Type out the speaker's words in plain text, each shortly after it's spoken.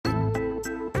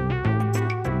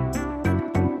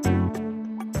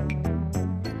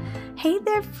Hey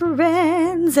there,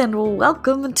 friends, and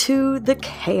welcome to The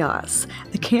Chaos.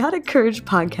 The Chaotic Courage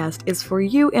podcast is for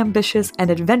you ambitious and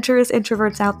adventurous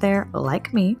introverts out there,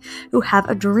 like me, who have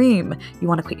a dream. You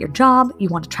want to quit your job, you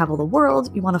want to travel the world,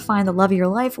 you want to find the love of your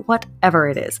life, whatever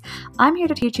it is. I'm here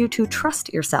to teach you to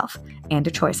trust yourself and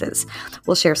your choices.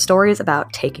 We'll share stories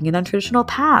about taking an untraditional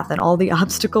path and all the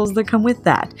obstacles that come with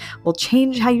that. We'll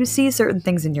change how you see certain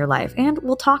things in your life, and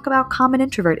we'll talk about common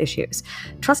introvert issues.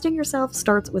 Trusting yourself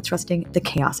starts with trusting the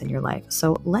chaos in your life.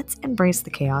 So let's embrace the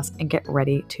chaos and get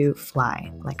ready to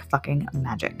fly like fucking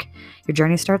magic. Your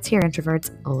journey starts here, introverts.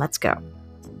 Let's go.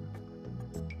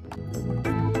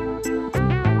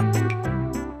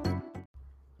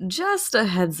 Just a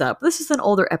heads up, this is an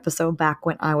older episode back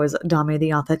when I was Dami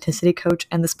the Authenticity Coach,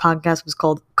 and this podcast was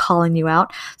called Calling You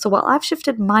Out. So while I've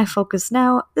shifted my focus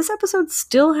now, this episode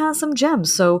still has some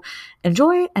gems. So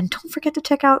enjoy, and don't forget to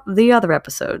check out the other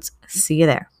episodes. See you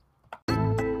there.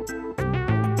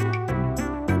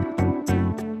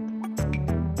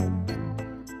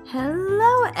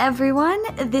 Hello everyone,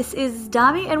 this is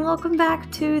Dami, and welcome back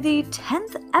to the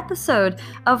 10th episode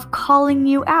of Calling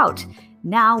You Out.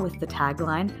 Now with the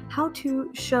tagline, how to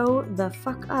show the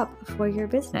fuck up for your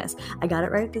business. I got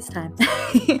it right this time.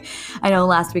 I know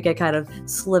last week I kind of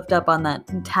slipped up on that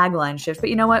tagline shift, but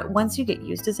you know what? Once you get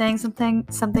used to saying something,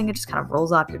 it just kind of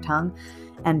rolls off your tongue.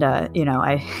 And, I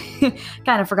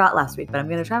kind of forgot last week, but I'm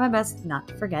going to try my best not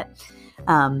to forget.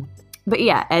 But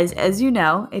yeah, as you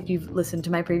know, if you've listened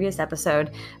to my previous episode,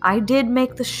 I did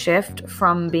make the shift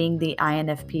from being the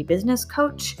INFP business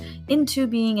coach into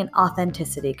being an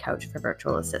authenticity coach for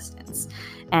virtual assistants.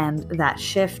 And that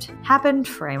shift happened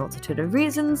for a multitude of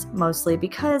reasons, mostly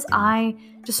because I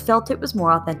just felt it was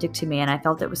more authentic to me, and I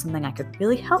felt it was something I could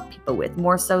really help people with,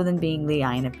 more so than being the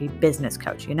INFP business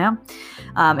coach, you know?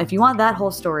 If you want that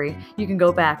whole story, you can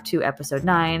go back to episode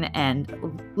 9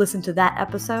 and listen to that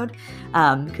episode,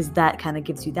 because that kind of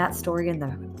gives you that story and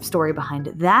the story behind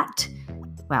that.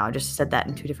 Wow, I just said that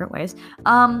in two different ways.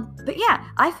 But yeah,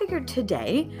 I figured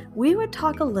today we would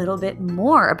talk a little bit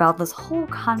more about this whole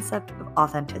concept of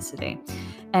authenticity.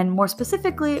 And more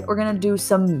specifically, we're going to do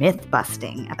some myth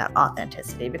busting about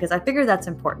authenticity, because I figure that's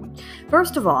important.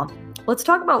 First of all, let's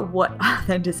talk about what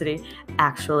authenticity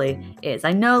actually is.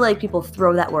 I know people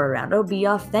throw that word around. Oh, be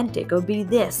authentic. Oh, be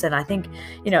this. And I think,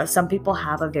 some people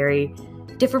have a very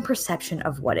different perception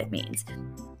of what it means.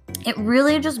 It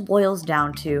really just boils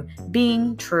down to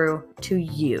being true to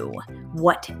you,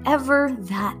 whatever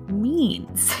that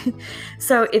means.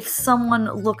 So if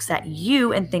someone looks at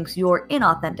you and thinks you're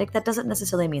inauthentic, that doesn't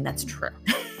necessarily mean that's true.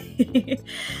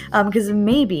 Because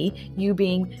maybe you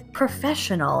being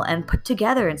professional and put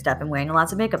together and stuff and wearing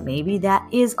lots of makeup, maybe that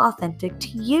is authentic to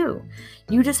you.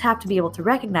 You just have to be able to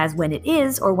recognize when it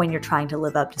is or when you're trying to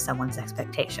live up to someone's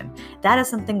expectation. That is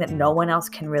something that no one else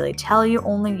can really tell you.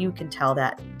 Only you can tell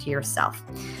that to yourself.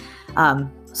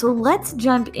 So let's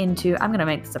jump into, I'm going to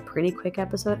make this a pretty quick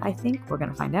episode, I think. We're going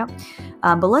to find out.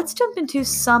 But let's jump into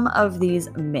some of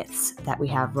these myths that we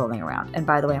have rolling around. And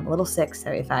by the way, I'm a little sick, so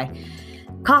if I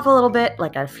cough a little bit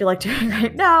like I feel like doing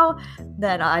right now,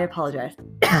 then I apologize.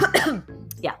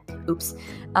 Yeah, oops.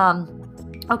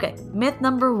 Okay, myth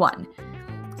number 1.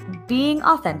 Being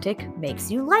authentic makes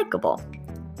you likable.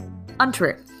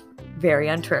 Untrue. Very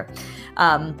untrue.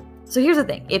 So here's the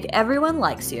thing. If everyone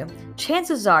likes you,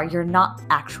 chances are you're not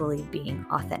actually being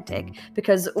authentic,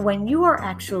 because when you are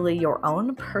actually your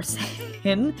own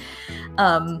person,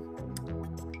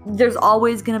 there's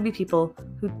always going to be people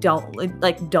who don't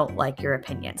like your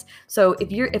opinions. So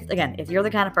if you're the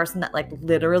kind of person that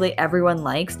literally everyone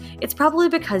likes, it's probably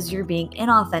because you're being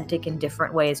inauthentic in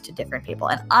different ways to different people.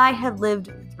 And I have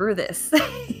lived through this.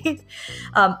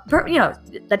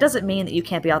 That doesn't mean that you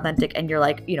can't be authentic and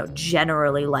you're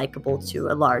generally likable to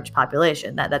a large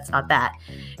population. That's not that.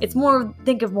 It's more,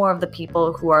 think of more of the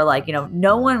people who are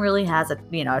no one really has a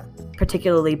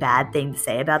particularly bad thing to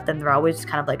say about them. They're always just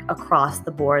kind of across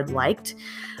the board liked.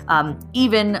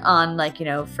 Even on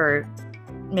for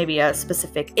maybe a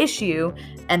specific issue,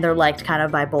 and they're liked kind of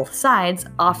by both sides,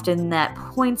 often that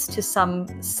points to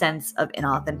some sense of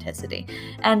inauthenticity.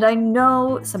 And I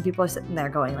know some people are sitting there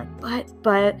going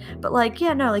but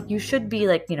you should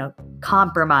be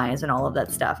compromise and all of that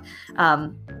stuff.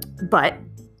 But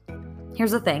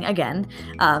here's the thing, again,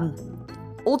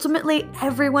 ultimately,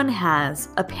 everyone has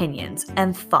opinions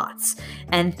and thoughts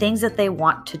and things that they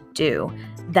want to do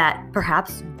that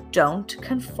perhaps don't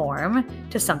conform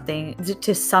to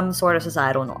some sort of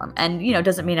societal norm. And,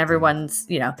 doesn't mean everyone is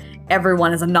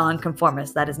a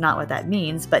nonconformist. That is not what that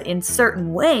means. But in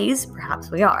certain ways, perhaps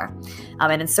we are.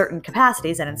 And in certain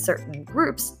capacities and in certain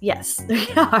groups, yes, we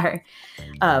are.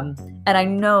 And I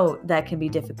know that can be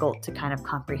difficult to kind of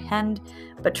comprehend.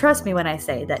 But trust me when I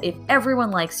say that if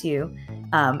everyone likes you,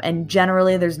 and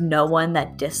generally there's no one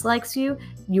that dislikes you,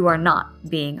 you are not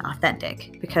being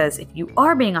authentic. Because if you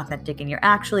are being authentic and you're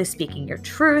actually speaking your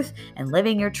truth and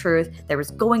living your truth, there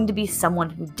is going to be someone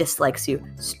who dislikes you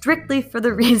strictly for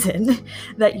the reason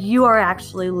that you are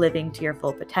actually living to your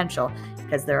full potential.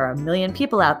 Because there are a million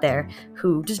people out there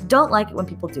who just don't like it when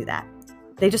people do that.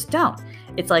 They just don't.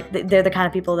 It's like they're the kind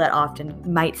of people that often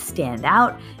might stand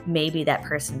out. Maybe that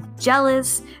person's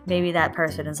jealous. Maybe that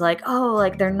person is like, oh,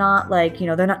 like they're not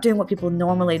they're not doing what people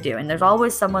normally do. And there's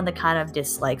always someone that kind of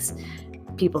dislikes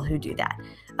people who do that.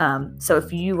 So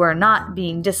if you are not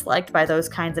being disliked by those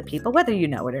kinds of people, whether you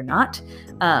know it or not,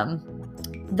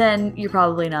 then you're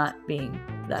probably not being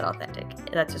that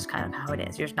authentic. That's just kind of how it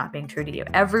is. You're just not being true to you.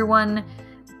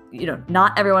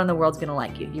 Not everyone in the world's going to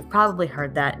like you. You've probably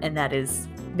heard that, and that is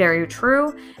very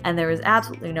true. And there is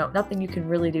absolutely nothing you can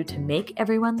really do to make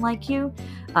everyone like you.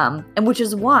 And which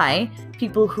is why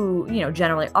people who,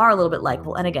 generally are a little bit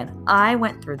likable. And again, I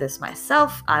went through this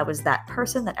myself. I was that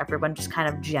person that everyone just kind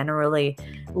of generally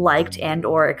liked and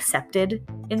or accepted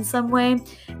in some way.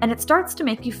 And it starts to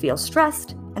make you feel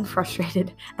stressed and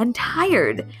frustrated and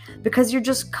tired because you're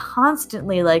just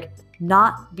constantly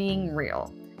not being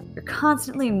real. You're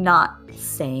constantly not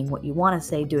saying what you want to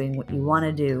say, doing what you want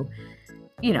to do.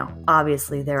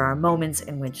 Obviously there are moments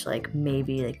in which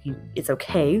maybe it's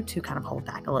okay to kind of hold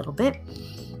back a little bit.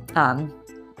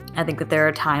 I think that there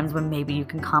are times when maybe you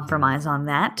can compromise on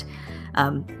that.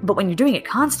 But when you're doing it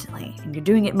constantly and you're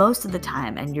doing it most of the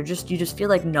time and you just feel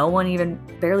like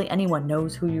barely anyone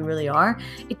knows who you really are,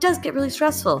 it does get really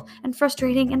stressful and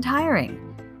frustrating and tiring.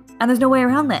 And there's no way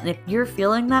around that. And if you're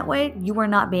feeling that way, you are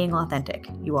not being authentic.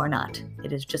 You are not.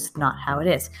 It is just not how it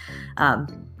is.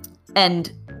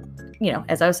 And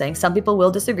as I was saying, some people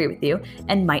will disagree with you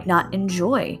and might not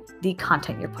enjoy the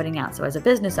content you're putting out. So as a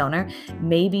business owner,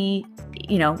 maybe,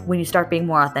 when you start being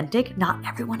more authentic, not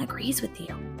everyone agrees with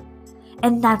you.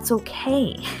 And that's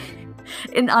okay.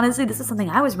 And honestly, this is something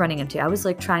I was running into. I was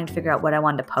trying to figure out what I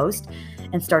wanted to post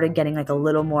and started getting a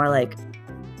little more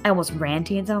I almost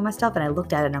ranty in some of my stuff. And I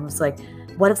looked at it and I was like,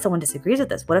 what if someone disagrees with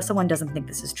this? What if someone doesn't think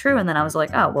this is true? And then I was like,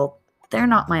 oh, well, they're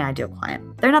not my ideal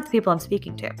client. They're not the people I'm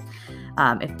speaking to.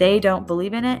 If they don't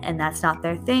believe in it and that's not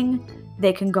their thing,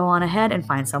 they can go on ahead and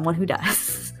find someone who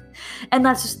does. And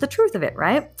that's just the truth of it,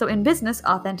 right? So in business,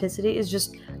 authenticity is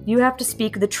just, you have to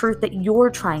speak the truth that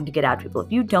you're trying to get out to people.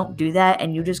 If you don't do that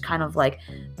and you just kind of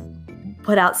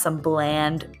put out some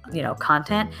bland,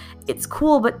 content, it's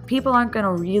cool, but people aren't going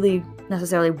to really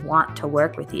necessarily want to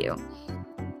work with you.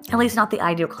 At least not the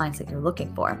ideal clients that you're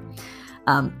looking for.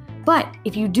 But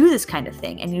if you do this kind of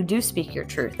thing and you do speak your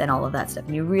truth and all of that stuff,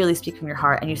 and you really speak from your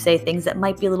heart and you say things that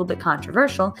might be a little bit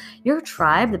controversial, your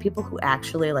tribe, the people who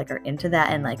actually are into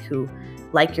that and who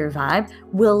like your vibe,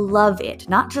 will love it.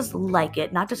 Not just like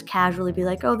it, not just casually be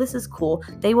like, oh, this is cool.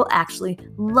 They will actually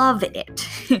love it.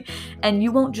 And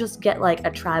you won't just get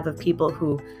a tribe of people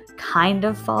who kind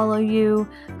of follow you,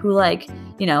 who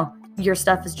your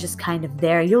stuff is just kind of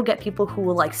there. You'll get people who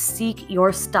will seek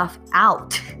your stuff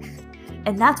out.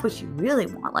 And that's what you really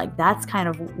want. That's kind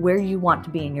of where you want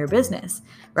to be in your business,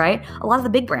 right? A lot of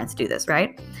the big brands do this,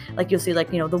 right? You'll see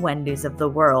the Wendy's of the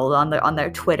world on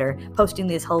their Twitter posting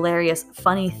these hilarious,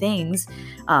 funny things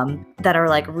that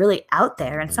are really out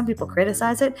there. And some people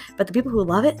criticize it, but the people who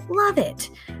love it, love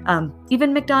it.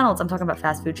 Even McDonald's, I'm talking about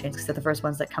fast food chains because they're the first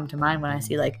ones that come to mind when I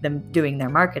see them doing their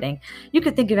marketing. You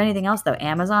could think of anything else though.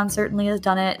 Amazon certainly has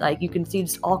done it. You can see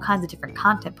just all kinds of different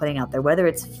content putting out there, whether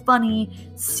it's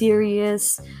funny, serious,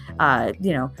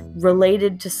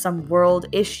 related to some world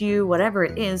issue, whatever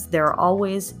it is. There are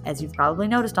always, as you've probably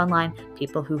noticed online,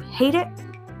 people who hate it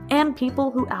and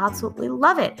people who absolutely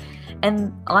love it.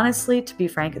 And honestly, to be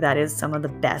frank, that is some of the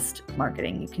best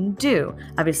marketing you can do.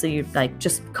 Obviously, you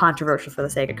just controversial for the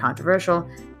sake of controversial,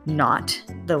 not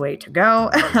the way to go.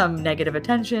 Negative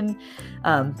attention,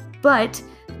 but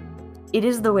it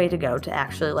is the way to go to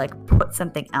actually put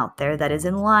something out there that is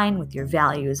in line with your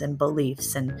values and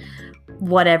beliefs and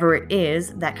whatever it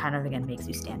is that kind of, again, makes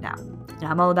you stand out.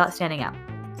 Now, I'm all about standing out.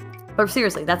 But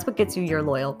seriously, that's what gets you your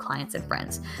loyal clients and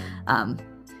friends.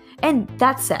 And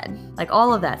that said,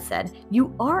 all of that said,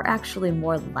 you are actually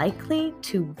more likely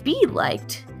to be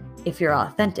liked if you're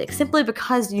authentic, simply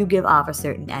because you give off a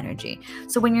certain energy.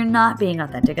 So when you're not being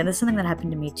authentic, and this is something that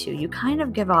happened to me too, you kind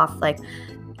of give off like,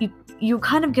 you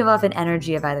kind of give off an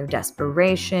energy of either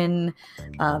desperation,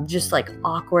 just like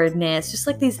awkwardness, just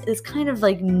like this kind of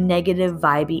like negative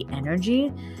vibey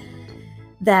energy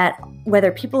that,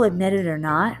 whether people admit it or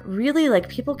not, really like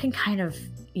people can kind of,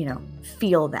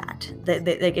 feel that.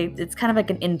 It's kind of like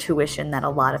an intuition that a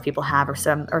lot of people have,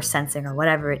 or sensing, or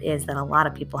whatever it is that a lot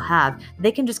of people have.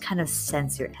 They can just kind of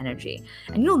sense your energy.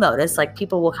 And you'll notice like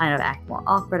people will kind of act more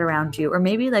awkward around you, or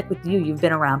maybe like with you, you've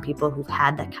been around people who've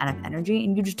had that kind of energy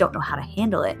and you just don't know how to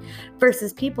handle it,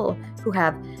 versus people who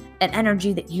have an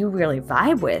energy that you really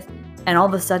vibe with. And all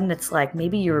of a sudden it's like,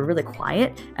 maybe you were really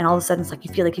quiet and all of a sudden it's like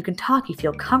you feel like you can talk, you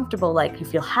feel comfortable, like you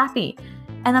feel happy.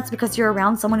 And that's because you're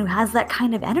around someone who has that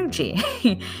kind of energy.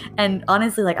 And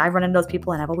honestly, like I've run into those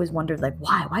people and I've always wondered like,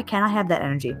 why can't I have that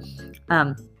energy?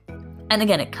 And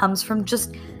again, it comes from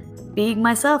just being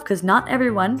myself, because not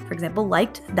everyone, for example,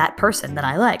 liked that person that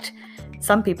I liked.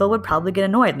 Some people would probably get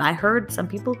annoyed. And I heard some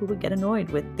people who would get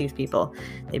annoyed with these people.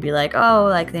 They'd be like, oh,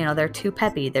 like, they're too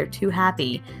peppy. They're too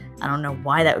happy. I don't know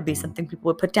why that would be something people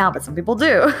would put down, but some people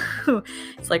do.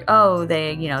 It's like, oh,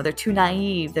 they're too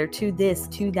naive. They're too this,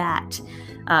 too that.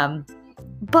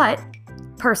 But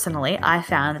personally, I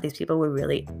found that these people were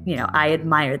really, I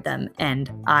admired them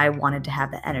and I wanted to have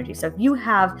that energy. So if you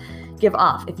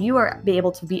if you are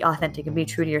able to be authentic and be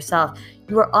true to yourself,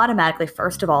 you are automatically,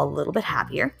 first of all, a little bit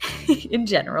happier in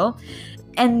general.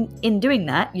 And in doing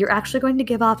that, you're actually going to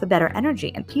give off a better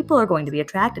energy, and people are going to be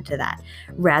attracted to that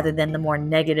rather than the more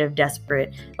negative,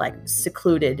 desperate, like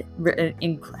secluded, I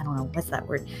don't know, what's that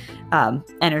word?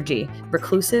 Energy,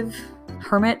 reclusive,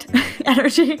 hermit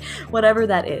energy, whatever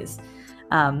that is.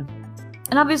 And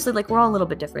obviously, like, we're all a little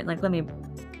bit different. Like, let me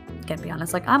be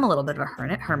honest, like I'm a little bit of a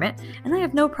hermit, and I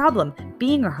have no problem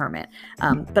being a hermit.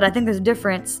 But I think there's a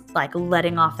difference, like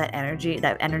letting off that energy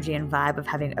and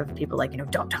vibe of people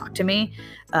like, don't talk to me,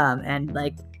 and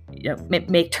like,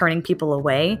 make turning people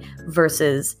away,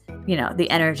 versus, the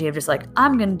energy of just like,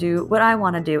 I'm going to do what I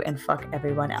want to do and fuck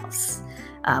everyone else.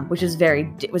 Which is a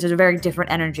very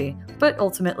different energy, but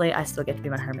ultimately I still get to be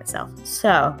my hermit self.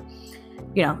 So,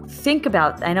 think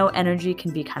about, I know energy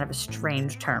can be kind of a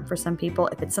strange term for some people.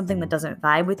 If it's something that doesn't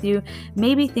vibe with you,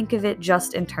 maybe think of it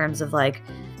just in terms of like,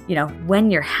 when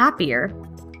you're happier,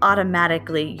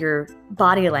 automatically your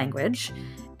body language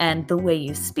and the way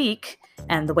you speak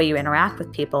and the way you interact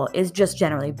with people is just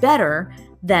generally better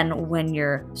than when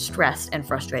you're stressed and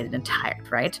frustrated and tired,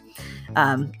 right?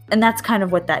 And that's kind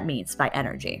of what that means by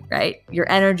energy, right? Your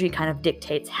energy kind of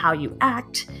dictates how you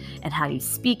act and how you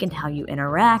speak and how you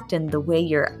interact and the way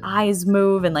your eyes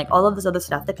move and like all of this other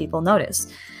stuff that people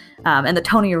notice. And the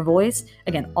tone of your voice,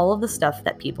 again, all of the stuff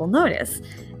that people notice.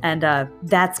 And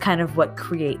that's kind of what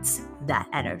creates that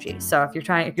energy. So if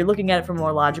you're looking at it from a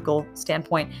more logical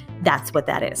standpoint, that's what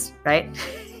that is, right?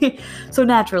 So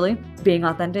naturally, being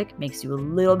authentic makes you a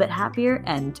little bit happier.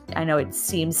 And I know it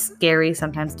seems scary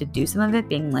sometimes to do some of it,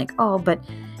 being like, oh, but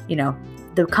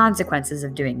the consequences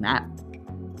of doing that.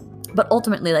 But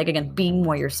ultimately, like, again, being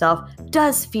more yourself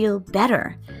does feel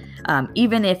better.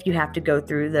 Even if you have to go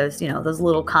through those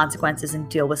little consequences and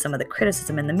deal with some of the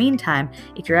criticism in the meantime,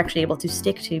 if you're actually able to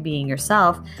stick to being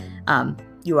yourself,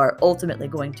 you are ultimately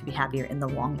going to be happier in the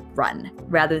long run,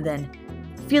 rather than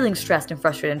feeling stressed and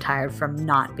frustrated and tired from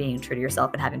not being true to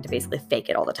yourself and having to basically fake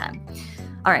it all the time.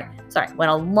 All right, sorry,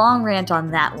 went a long rant on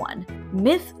that one.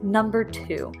 Myth number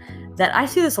 2, that I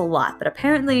see this a lot, but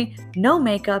apparently no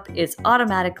makeup is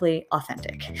automatically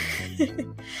authentic.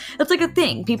 It's like a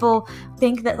thing. People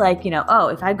think that like, oh,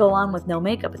 if I go on with no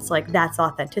makeup, it's like that's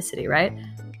authenticity, right?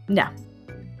 No,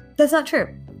 that's not true.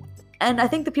 And I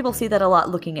think that people see that a lot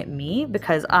looking at me,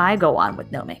 because I go on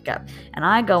with no makeup and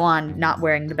I go on not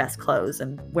wearing the best clothes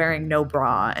and wearing no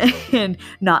bra and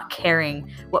not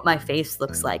caring what my face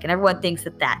looks like. And everyone thinks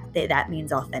that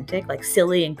means authentic, like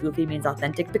silly and goofy means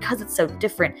authentic, because it's so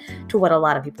different to what a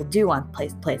lot of people do on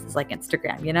places like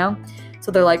Instagram, So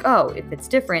they're like, oh, if it's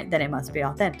different, then it must be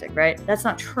authentic, right? That's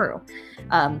not true.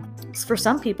 For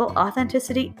some people,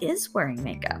 authenticity is wearing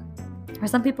makeup. For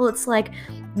some people, it's like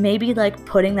maybe like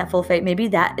putting that full face, maybe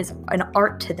that is an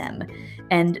art to them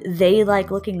and they like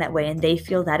looking that way and they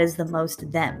feel that is the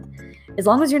most them. As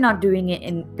long as you're not doing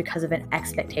it because of an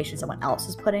expectation someone else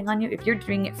is putting on you, if you're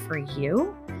doing it for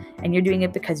you and you're doing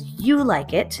it because you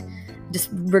like it, just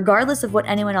regardless of what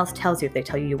anyone else tells you, if they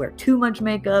tell you you wear too much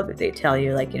makeup, if they tell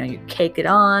you like, you cake it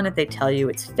on, if they tell you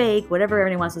it's fake, whatever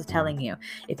anyone else is telling you,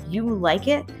 if you like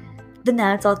it, then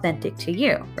that's authentic to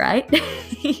you, right?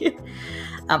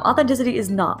 Authenticity is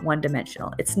not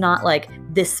one-dimensional. It's not like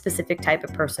this specific type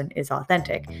of person is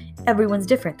authentic. Everyone's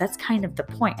different. That's kind of the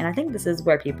point. And I think this is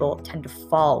where people tend to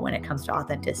fall when it comes to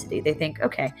authenticity. They think,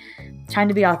 okay, trying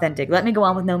to be authentic, let me go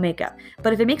on with no makeup.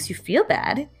 But if it makes you feel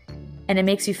bad and it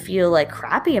makes you feel like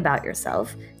crappy about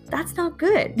yourself, that's not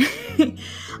good.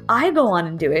 I go on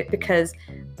and do it because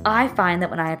I find that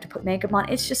when I have to put makeup on,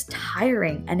 it's just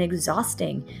tiring and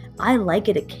exhausting. I like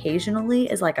it occasionally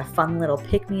as like a fun little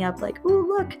pick-me-up, like, ooh,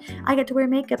 look, I get to wear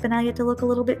makeup and I get to look a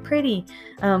little bit pretty.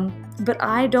 But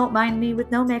I don't mind me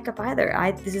with no makeup either.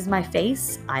 This is my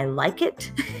face. I like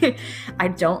it. I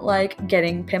don't like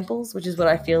getting pimples, which is what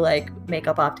I feel like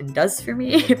makeup often does for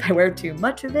me if I wear too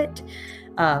much of it.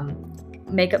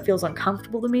 Makeup feels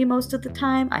uncomfortable to me most of the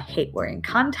time. I hate wearing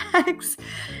contacts.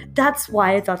 That's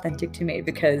why it's authentic to me,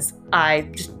 because I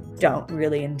just don't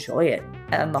really enjoy it.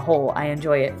 On the whole, I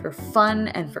enjoy it for fun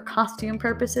and for costume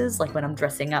purposes, like when I'm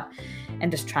dressing up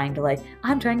and just trying to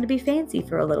I'm trying to be fancy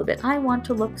for a little bit. I want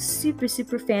to look super,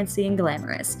 super fancy and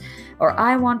glamorous. Or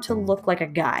I want to look like a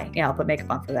guy. Yeah, I'll put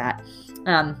makeup on for that.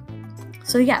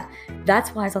 So yeah,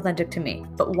 that's why it's authentic to me.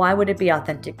 But why would it be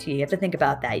authentic to you? You have to think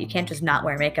about that. You can't just not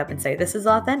wear makeup and say, this is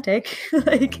authentic.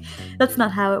 That's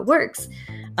not how it works.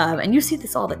 And you see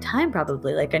this all the time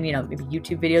probably, on, maybe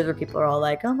YouTube videos where people are all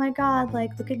like, oh my God,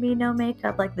 look at me, no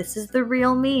makeup. This is the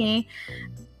real me.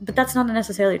 But that's not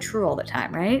necessarily true all the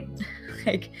time, right?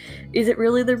 Is it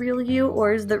really the real you,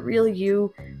 or is the real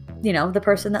you, the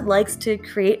person that likes to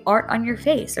create art on your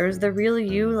face? Or is the real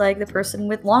you the person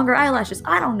with longer eyelashes?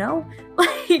 I don't know.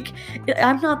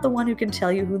 I'm not the one who can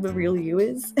tell you who the real you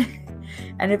is.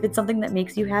 And if it's something that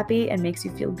makes you happy and makes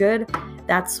you feel good,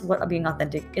 that's what being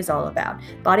authentic is all about.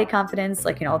 Body confidence,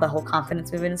 the whole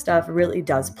confidence movement and stuff really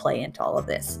does play into all of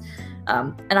this.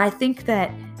 And I think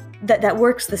that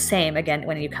works the same again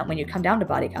when you come down to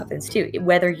body confidence too.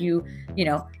 Whether you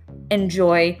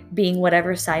enjoy being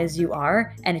whatever size you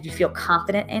are, and if you feel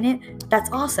confident in it, that's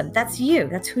awesome. That's you.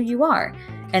 That's who you are,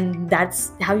 and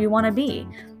that's how you want to be.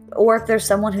 Or if there's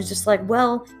someone who's just I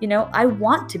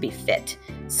want to be fit,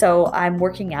 so I'm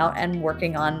working out and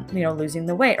working on, losing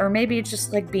the weight. Or maybe it's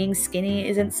just being skinny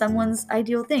isn't someone's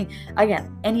ideal thing.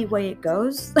 Again, any way it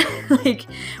goes,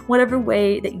 whatever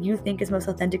way that you think is most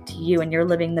authentic to you, and you're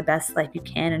living the best life you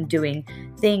can and doing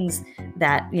things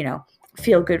that,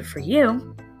 feel good for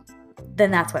you,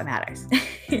 then that's what matters.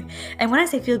 And when I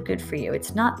say feel good for you,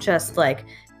 it's not just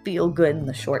feel good in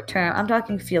the short term. I'm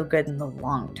talking feel good in the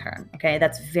long term. Okay,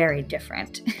 that's very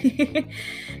different.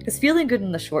 Because feeling good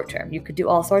in the short term, you could do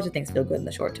all sorts of things. Feel good in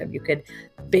the short term. You could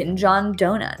binge on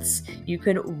donuts. You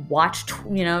could watch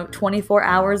 24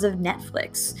 hours of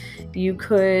Netflix. You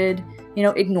could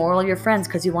ignore all your friends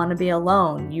because you want to be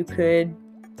alone. You could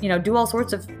do all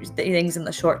sorts of things in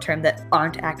the short term that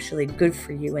aren't actually good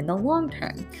for you in the long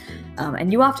term.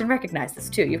 And you often recognize this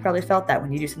too. You've probably felt that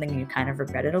when you do something and you kind of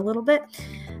regret it a little bit.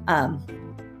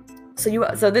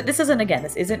 This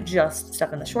isn't just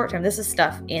stuff in the short term. This is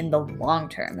stuff in the long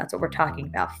term. That's what we're talking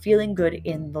about. Feeling good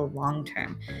in the long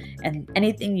term. And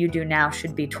anything you do now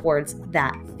should be towards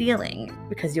that feeling,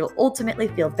 because you'll ultimately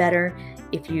feel better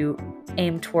if you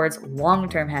aim towards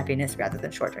long-term happiness rather than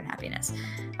short-term happiness.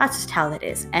 That's just how that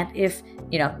is. And if,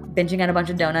 binging on a bunch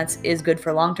of donuts is good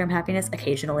for long-term happiness,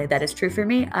 occasionally that is true for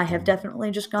me. I have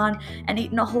definitely just gone and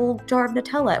eaten a whole jar of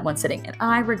Nutella at one sitting, and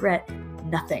I regret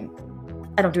nothing.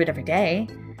 I don't do it every day,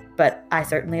 but I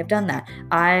certainly have done that.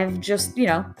 I've just,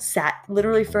 sat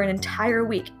literally for an entire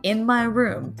week in my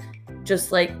room,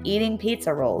 just eating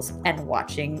pizza rolls and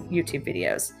watching YouTube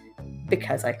videos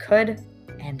because I could,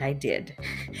 and I did.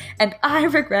 And I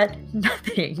regret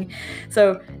nothing.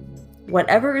 So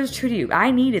whatever is true to you,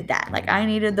 I needed that. I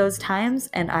needed those times,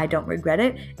 and I don't regret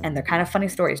it. And they're kind of funny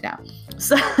stories now.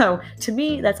 So to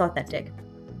me, that's authentic.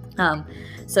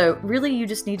 So really, you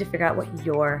just need to figure out what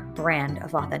your brand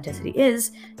of authenticity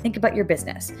is. Think about your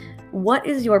business. What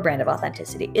is your brand of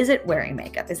authenticity? Is it wearing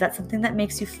makeup? Is that something that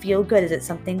makes you feel good? Is it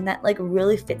something that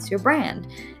really fits your brand?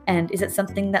 And is it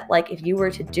something that if you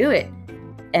were to do it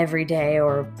every day,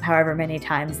 or however many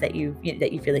times that you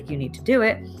feel like you need to do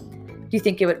it, do you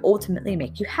think it would ultimately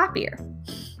make you happier?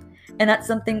 And that's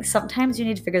something, sometimes you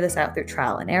need to figure this out through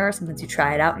trial and error. Sometimes you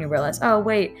try it out and you realize, oh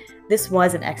wait, this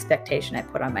was an expectation I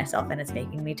put on myself and it's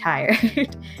making me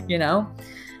tired,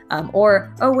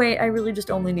 or, oh wait, I really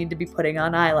just only need to be putting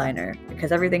on eyeliner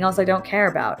because everything else I don't care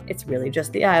about. It's really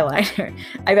just the eyeliner.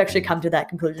 I've actually come to that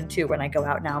conclusion too. When I go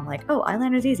out now, I'm like, oh,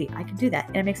 eyeliner's easy. I can do that.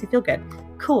 And it makes me feel good.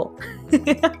 Cool.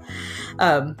 But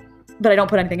I don't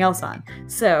put anything else on.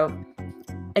 So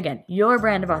again, your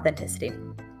brand of authenticity.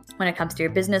 when it comes to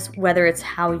your business, whether it's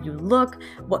how you look,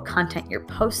 what content you're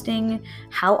posting,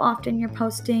 how often you're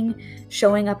posting,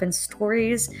 showing up in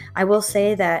stories. I will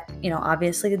say that,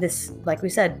 obviously this, like we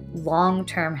said,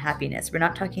 long-term happiness. We're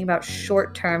not talking about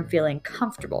short-term feeling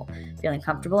comfortable. Feeling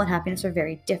comfortable and happiness are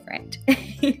very different.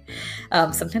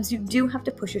 Sometimes you do have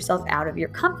to push yourself out of your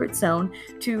comfort zone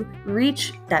to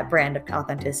reach that brand of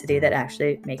authenticity that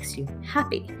actually makes you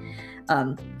happy.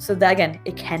 So that, again,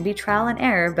 it can be trial and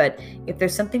error, but if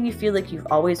there's something you feel like you've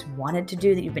always wanted to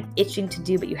do, that you've been itching to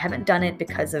do, but you haven't done it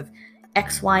because of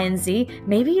X, Y, and Z,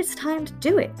 maybe it's time to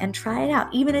do it and try it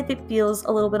out, even if it feels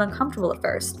a little bit uncomfortable at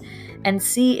first, and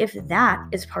see if that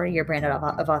is part of your brand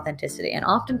of authenticity. And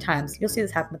oftentimes, you'll see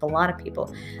this happen with a lot of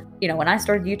people. When I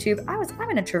started YouTube, I'm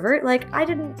an introvert. Like,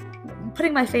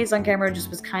 putting my face on camera just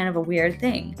was kind of a weird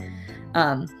thing.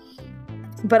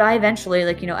 But I eventually,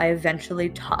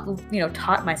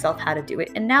 taught myself how to do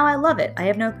it. And now I love it. I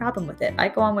have no problem with it. I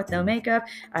go on with no makeup.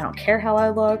 I don't care how I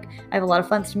look. I have a lot of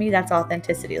fun. To me, that's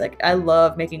authenticity. Like, I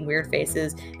love making weird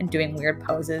faces and doing weird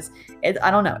poses.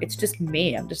 I don't know. It's just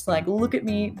me. I'm just like, look at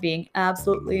me being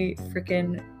absolutely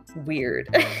freaking weird.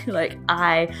 Like,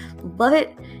 I love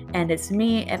it. And it's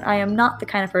me. And I am not the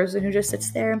kind of person who just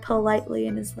sits there and politely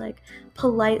and is like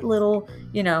polite little,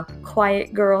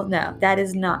 quiet girl. No, that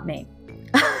is not me.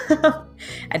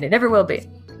 And it never will be.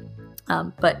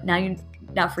 But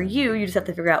now for you just have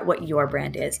to figure out what your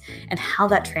brand is and how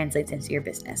that translates into your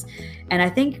business. And I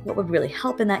think what would really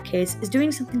help in that case is doing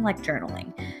something like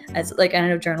journaling. I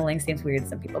know journaling seems weird to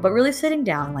some people, but really sitting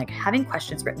down, like having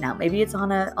questions written out. Maybe it's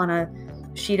on a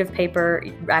sheet of paper,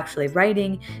 actually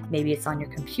writing. Maybe it's on your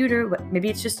computer. Maybe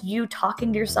it's just you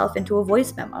talking to yourself into a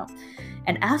voice memo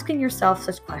and asking yourself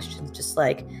such questions, just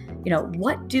like,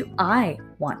 what do I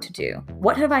want to do?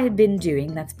 What have I been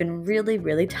doing that's been really,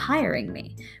 really tiring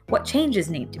me? What changes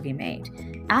need to be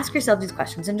made? Ask yourself these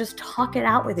questions and just talk it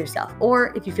out with yourself.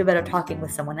 Or if you feel better talking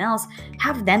with someone else,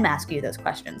 have them ask you those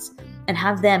questions and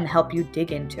have them help you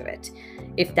dig into it,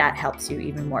 if that helps you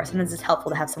even more. Sometimes it's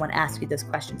helpful to have someone ask you those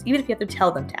questions. Even if you have to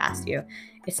tell them to ask you,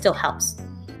 it still helps.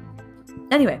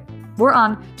 Anyway, we're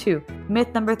on to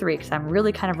myth number 3, because I'm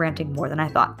really kind of ranting more than I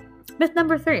thought. Myth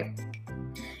number 3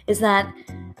 is that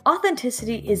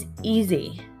authenticity is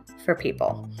easy for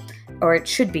people, or it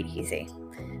should be easy.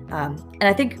 And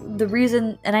I think the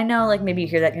reason, and I know like maybe you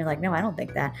hear that and you're like, no, I don't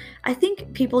think that. I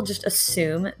think people just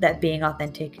assume that being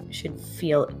authentic should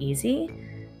feel easy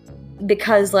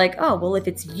because like, oh, well, if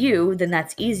it's you, then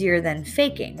that's easier than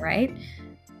faking, right?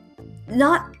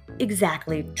 Not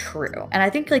exactly true. And I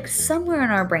think like somewhere in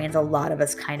our brains, a lot of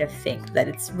us kind of think that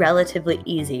it's relatively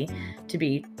easy to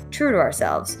be true to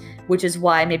ourselves, which is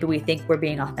why maybe we think we're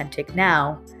being authentic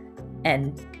now,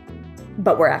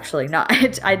 but we're actually not.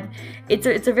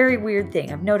 It's a very weird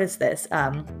thing. I've noticed this.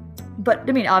 But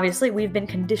I mean, obviously we've been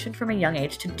conditioned from a young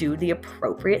age to do the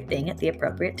appropriate thing at the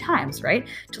appropriate times, right?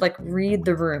 To like read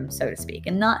the room, so to speak.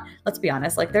 And not, let's be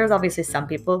honest, like there's obviously some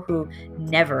people who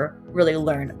never really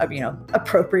learn,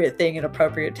 appropriate thing at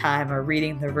appropriate time or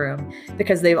reading the room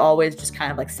because they've always just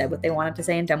kind of like said what they wanted to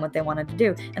say and done what they wanted to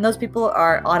do. And those people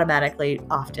are automatically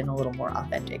often a little more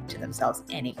authentic to themselves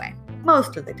anyway,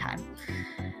 most of the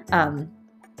time.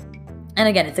 And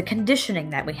again, it's a conditioning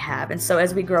that we have. And so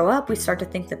as we grow up, we start to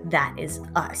think that that is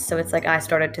us. So it's like I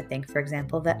started to think, for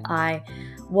example, that I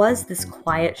was this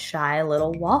quiet, shy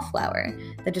little wallflower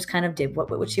that just kind of did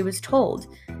what she was told.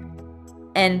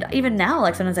 And even now,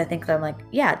 like sometimes I think that I'm like,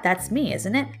 yeah, that's me,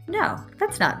 isn't it? No,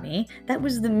 that's not me. That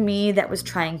was the me that was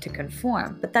trying to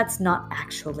conform, but that's not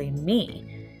actually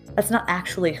me. That's not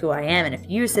actually who I am. And if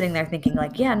you're sitting there thinking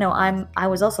like, yeah, no, I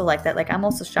was also like that. Like I'm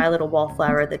also a shy little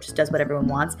wallflower that just does what everyone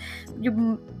wants.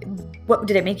 What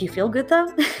did it make you feel good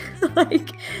though?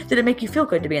 Like, did it make you feel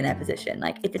good to be in that position?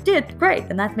 Like if it did, great.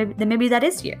 Then maybe that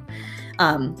is you.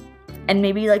 And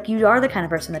maybe like you are the kind of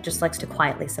person that just likes to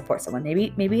quietly support someone.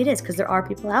 Maybe it is, because there are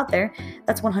people out there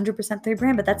that's 100% their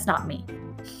brand, but that's not me.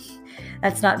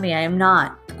 That's not me. I am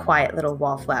not the quiet little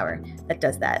wallflower that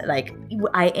does that. Like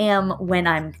I am when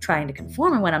I'm trying to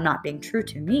conform and when I'm not being true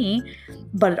to me,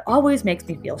 but it always makes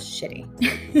me feel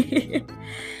shitty.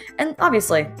 And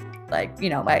obviously, like,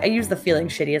 I use the feeling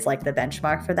shitty as like the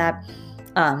benchmark for that.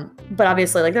 But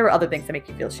obviously, like there are other things that make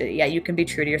you feel shitty. Yeah, you can be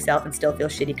true to yourself and still feel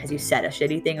shitty because you said a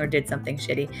shitty thing or did something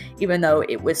shitty, even though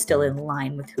it was still in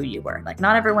line with who you were. Like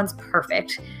not everyone's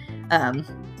perfect,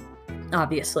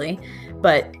 obviously,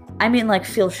 but I mean like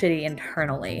feel shitty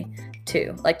internally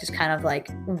too. Like just kind of like,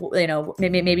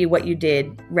 maybe what you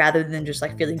did rather than just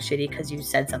like feeling shitty because you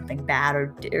said something bad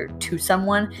or to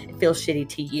someone, it feels shitty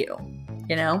to you,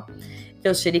 It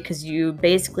feels shitty because you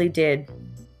basically did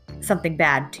something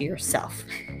bad to yourself.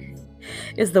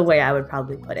 is the way I would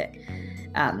probably put it.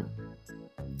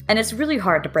 And it's really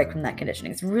hard to break from that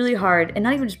conditioning. It's really hard, and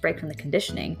not even just break from the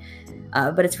conditioning,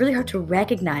 but it's really hard to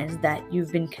recognize that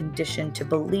you've been conditioned to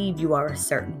believe you are a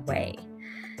certain way.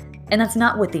 And that's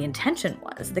not what the intention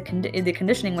was. The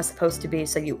conditioning was supposed to be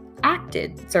so you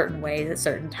acted certain ways at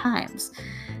certain times.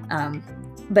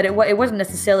 But it wasn't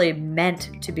necessarily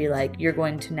meant to be like, you're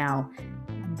going to now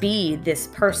be this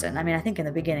person. I mean, I think in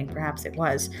the beginning, perhaps it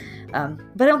was.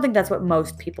 But I don't think that's what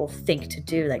most people think to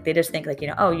do. Like, they just think like,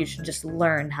 oh, you should just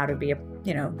learn how to be,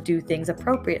 do things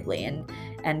appropriately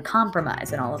and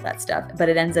compromise and all of that stuff. But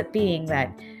it ends up being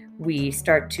that we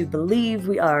start to believe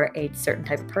we are a certain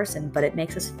type of person, but it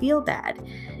makes us feel bad.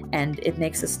 And it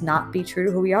makes us not be true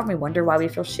to who we are. And we wonder why we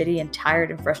feel shitty and tired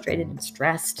and frustrated and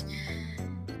stressed.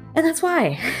 And that's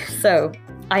why. So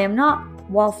I am not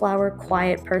wallflower,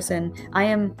 quiet person. I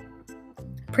am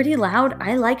pretty loud.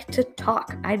 I like to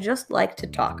talk. I just like to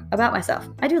talk about myself.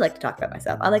 I do like to talk about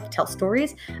myself. I like to tell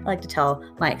stories. I like to tell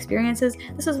my experiences.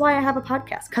 This is why I have a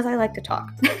podcast, because I like to talk.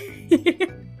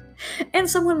 And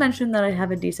someone mentioned that I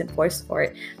have a decent voice for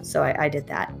it, so I did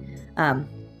that.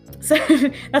 So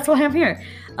that's why I'm here.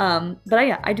 But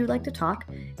I do like to talk,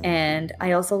 and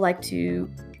I also like to,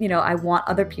 I want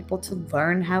other people to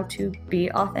learn how to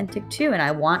be authentic too, and I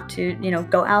want to,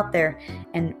 go out there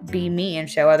and be me and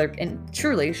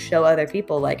truly show other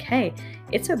people like, hey,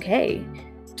 it's okay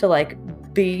to like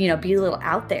be a little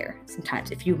out there sometimes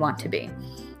if you want to be.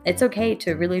 It's okay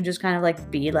to really just kind of like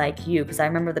be like you, because I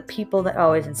remember the people that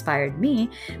always inspired me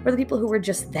were the people who were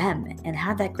just them and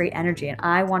had that great energy, and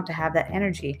I want to have that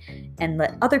energy and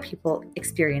let other people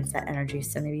experience that energy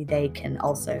so maybe they can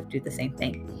also do the same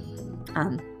thing.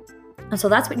 And so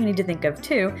that's what you need to think of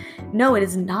too. No, it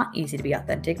is not easy to be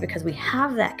authentic because we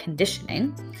have that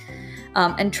conditioning.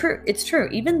 And it's true,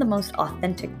 even the most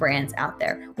authentic brands out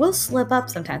there will slip up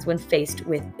sometimes when faced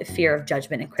with the fear of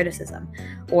judgment and criticism,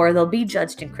 or they'll be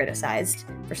judged and criticized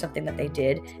for something that they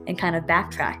did and kind of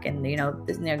backtrack. And,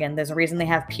 again, there's a reason they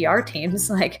have PR teams.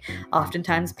 Like,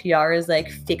 oftentimes PR is like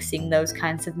fixing those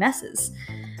kinds of messes.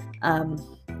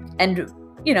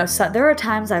 So there are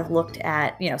times I've looked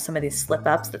at, some of these slip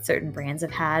ups that certain brands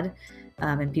have had.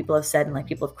 And people have said, and like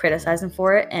people have criticized them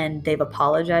for it, and they've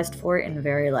apologized for it in a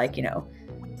very like,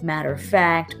 matter of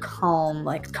fact, calm,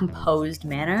 like composed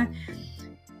manner.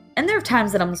 And there are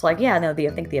times that I'm just like, yeah, no, I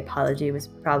think the apology was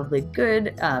probably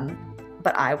good.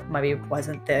 But I maybe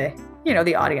wasn't the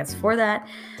audience for that.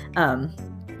 And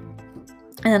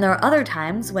then there are other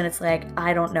times when it's like,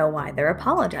 I don't know why they're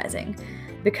apologizing,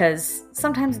 because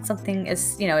sometimes it's something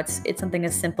as, it's something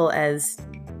as simple as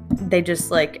they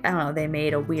just like, I don't know, they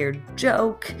made a weird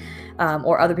joke,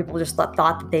 or other people just thought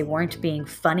that they weren't being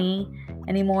funny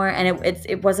anymore. And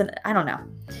it wasn't, I don't know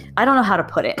how to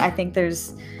put it. I think there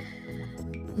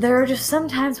are just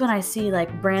sometimes when I see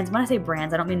like brands, when I say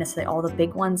brands, I don't mean necessarily all the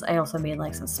big ones. I also mean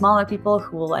like some smaller people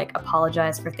who will like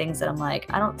apologize for things that I'm like,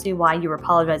 I don't see why you were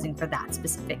apologizing for that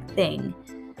specific thing,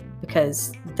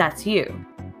 because that's you.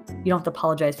 You don't have to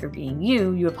apologize for being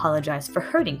you. You apologize for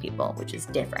hurting people, which is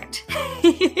different.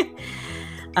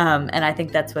 And I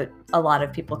think that's what a lot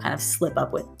of people kind of slip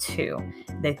up with too.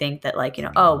 They think that like,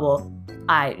 oh, well,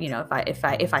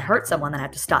 if I hurt someone, then I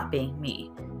have to stop being me.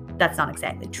 That's not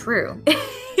exactly true.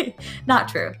 Not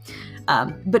true.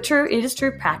 But true, it is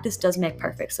true. Practice does make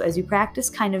perfect. So as you practice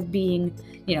kind of being,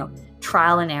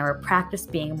 trial and error, practice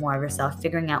being more of yourself,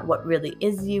 figuring out what really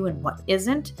is you and what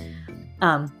isn't,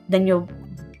 then you'll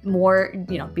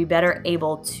be better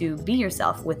able to be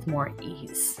yourself with more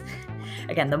ease.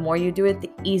 Again, the more you do it,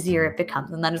 the easier it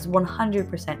becomes. And that is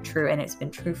 100% true. And it's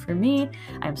been true for me.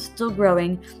 I'm still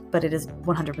growing, but it is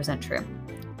 100% true.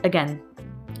 Again,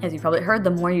 as you probably heard,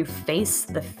 the more you face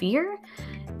the fear,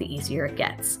 the easier it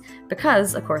gets.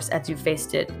 Because, of course, as you've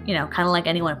faced it, kind of like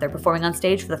anyone, if they're performing on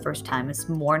stage for the first time, it's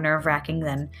more nerve-wracking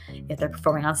than if they're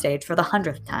performing on stage for the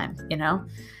 100th time,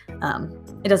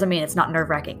 It doesn't mean it's not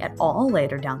nerve-wracking at all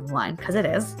later down the line, because it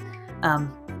is.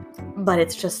 But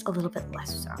it's just a little bit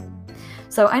less so.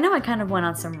 So I know I kind of went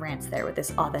on some rants there with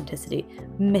this authenticity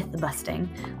myth-busting,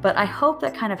 but I hope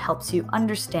that kind of helps you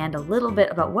understand a little bit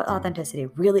about what authenticity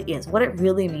really is, what it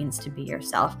really means to be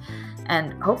yourself.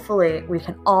 And hopefully we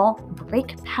can all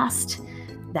break past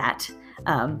that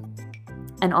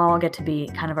and all get to be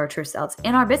kind of our true selves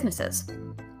in our businesses.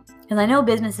 Because I know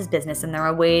business is business, and there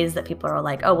are ways that people are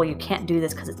like, oh, well, you can't do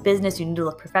this because it's business. You need to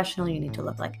look professional. You need to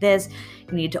look like this.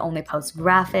 You need to only post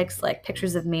graphics. Like,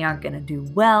 pictures of me aren't going to do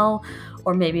well.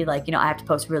 Or maybe like, I have to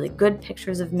post really good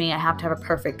pictures of me. I have to have a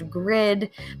perfect grid.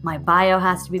 My bio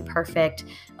has to be perfect.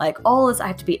 Like, all this, I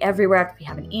have to be everywhere. I have to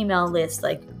have an email list.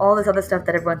 Like, all this other stuff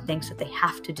that everyone thinks that they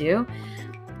have to do.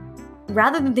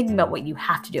 rather than thinking about what you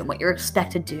have to do and what you're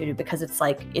expected to do because it's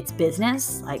like, it's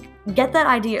business, like get that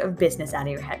idea of business out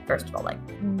of your head, first of all, like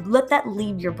let that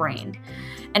leave your brain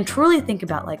and truly think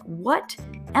about like, what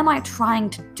am I trying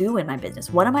to do in my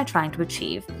business? What am I trying to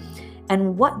achieve?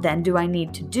 And what then do I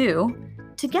need to do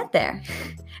to get there?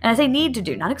 And I say need to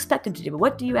do, not expected to do, but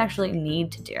what do you actually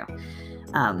need to do?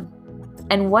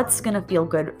 And what's going to feel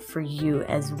good for you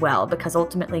as well? Because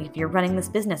ultimately, if you're running this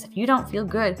business, if you don't feel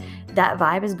good, that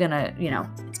vibe is going to,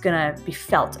 it's going to be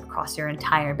felt across your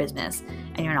entire business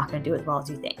and you're not going to do as well as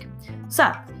you think.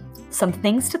 So, some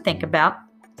things to think about.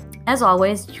 As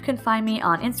always, you can find me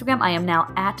on Instagram. I am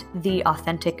now at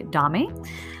 @theauthenticdami.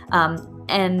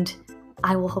 And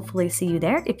I will hopefully see you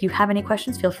there. If you have any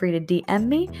questions, feel free to DM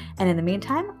me. And in the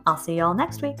meantime, I'll see you all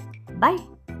next week. Bye.